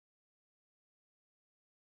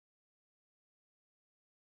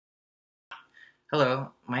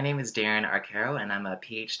Hello, my name is Darren Arquero, and I'm a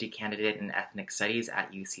PhD candidate in Ethnic Studies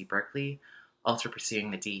at UC Berkeley, also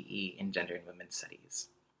pursuing the DE in Gender and Women's Studies.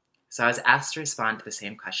 So I was asked to respond to the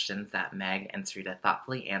same questions that Meg and Sarita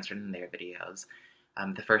thoughtfully answered in their videos.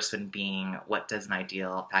 The first one being, what does an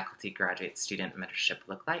ideal faculty graduate student mentorship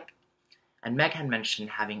look like? And Meg had mentioned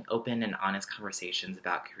having open and honest conversations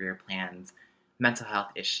about career plans, mental health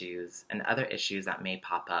issues, and other issues that may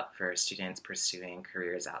pop up for students pursuing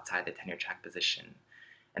careers outside the tenure track position,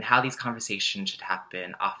 and how these conversations should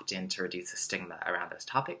happen often to reduce the stigma around those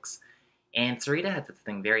topics. And Sarita had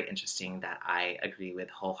something very interesting that I agree with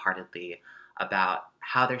wholeheartedly about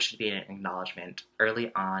how there should be an acknowledgement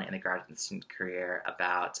early on in the graduate student career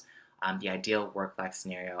about the ideal work-life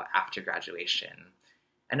scenario after graduation,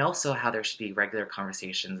 and also how there should be regular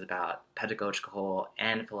conversations about pedagogical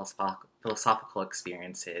and philosophical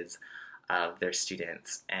experiences of their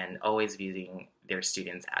students, and always viewing their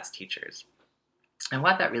students as teachers. And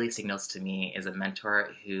what that really signals to me is a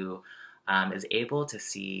mentor who is able to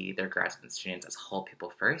see their graduate students as whole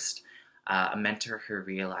people first, a mentor who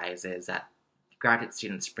realizes that graduate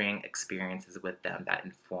students bring experiences with them that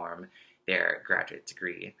inform their graduate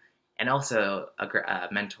degree, and also a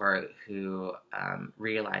mentor who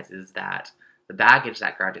realizes that the baggage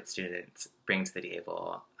that graduate students bring to the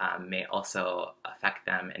table may also affect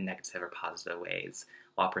them in negative or positive ways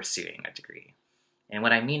while pursuing a degree. And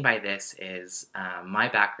what I mean by this is my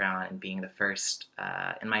background in being the first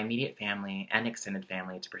in my immediate family and extended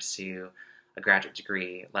family to pursue a graduate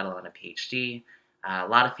degree, let alone a PhD. A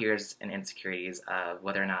lot of fears and insecurities of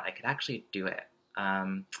whether or not I could actually do it.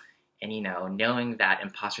 Knowing that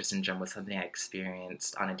imposter syndrome was something I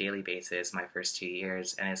experienced on a daily basis my first 2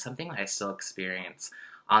 years, and it's something that I still experience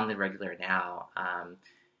on the regular now,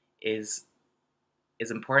 is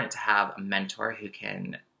important to have a mentor who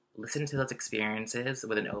can listen to those experiences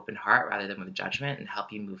with an open heart rather than with judgment, and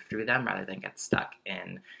help you move through them rather than get stuck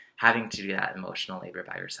in having to do that emotional labor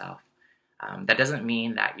by yourself. That doesn't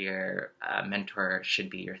mean that your mentor should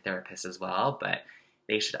be your therapist as well, but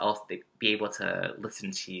they should also be able to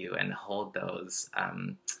listen to you and hold those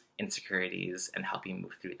insecurities and help you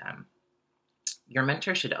move through them. Your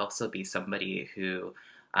mentor should also be somebody who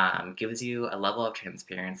gives you a level of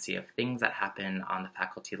transparency of things that happen on the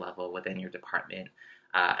faculty level within your department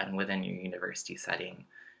and within your university setting.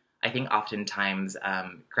 I think oftentimes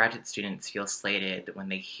graduate students feel slated when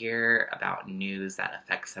they hear about news that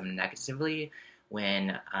affects them negatively,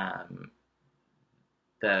 when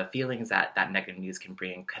the feelings that negative news can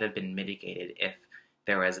bring could have been mitigated if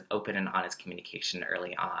there was open and honest communication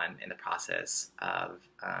early on in the process of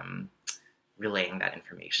relaying that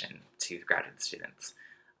information to graduate students.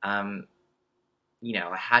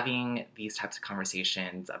 Having these types of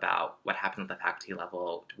conversations about what happens at the faculty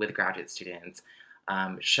level with graduate students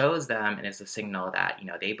shows them, and is a signal that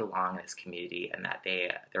they belong in this community, and that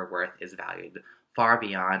their worth is valued far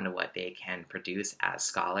beyond what they can produce as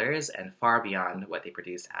scholars, and far beyond what they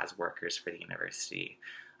produce as workers for the university.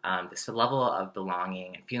 This level of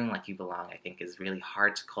belonging and feeling like you belong, I think, is really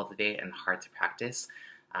hard to cultivate and hard to practice,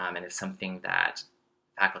 and is something that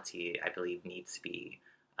faculty, I believe, needs to be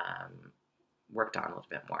worked on a little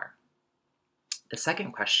bit more. The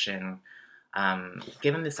second question,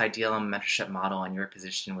 given this ideal mentorship model and your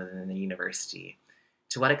position within the university,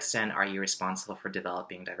 to what extent are you responsible for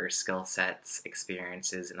developing diverse skill sets,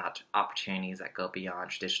 experiences, and opportunities that go beyond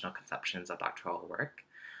traditional conceptions of doctoral work?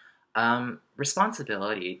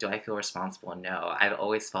 Responsibility, do I feel responsible? No. I've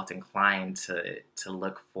always felt inclined to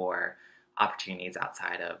look for opportunities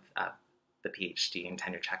outside of the PhD and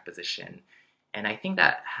tenure track position. And I think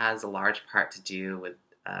that has a large part to do with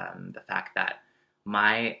the fact that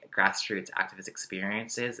my grassroots activist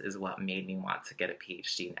experiences is what made me want to get a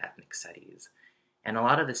PhD in ethnic studies. And a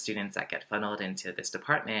lot of the students that get funneled into this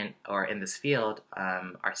department or in this field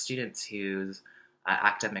are students whose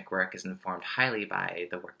academic work is informed highly by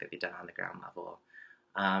the work that they've done on the ground level.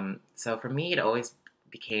 So for me, it always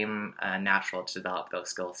became natural to develop those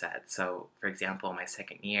skill sets. So, for example, my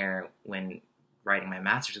second year, when writing my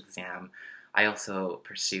master's exam, I also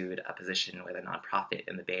pursued a position with a nonprofit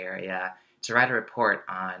in the Bay Area to write a report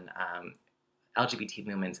on LGBT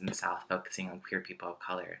movements in the South, focusing on queer people of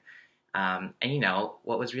color.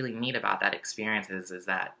 What was really neat about that experience is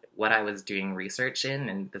that what I was doing research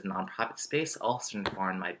in the nonprofit space also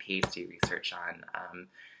informed my PhD research on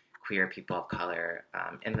queer people of color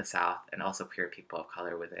in the South, and also queer people of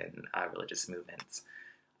color within religious movements.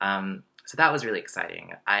 So that was really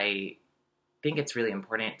exciting. I think it's really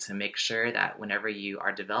important to make sure that whenever you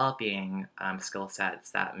are developing skill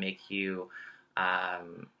sets that make you,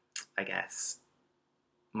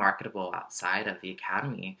 marketable outside of the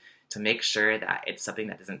academy, to make sure that it's something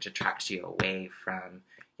that doesn't detract you away from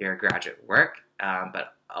your graduate work,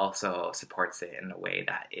 but also supports it in a way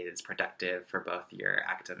that is productive for both your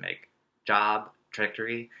academic job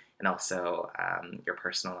trajectory and also your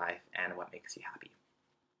personal life and what makes you happy.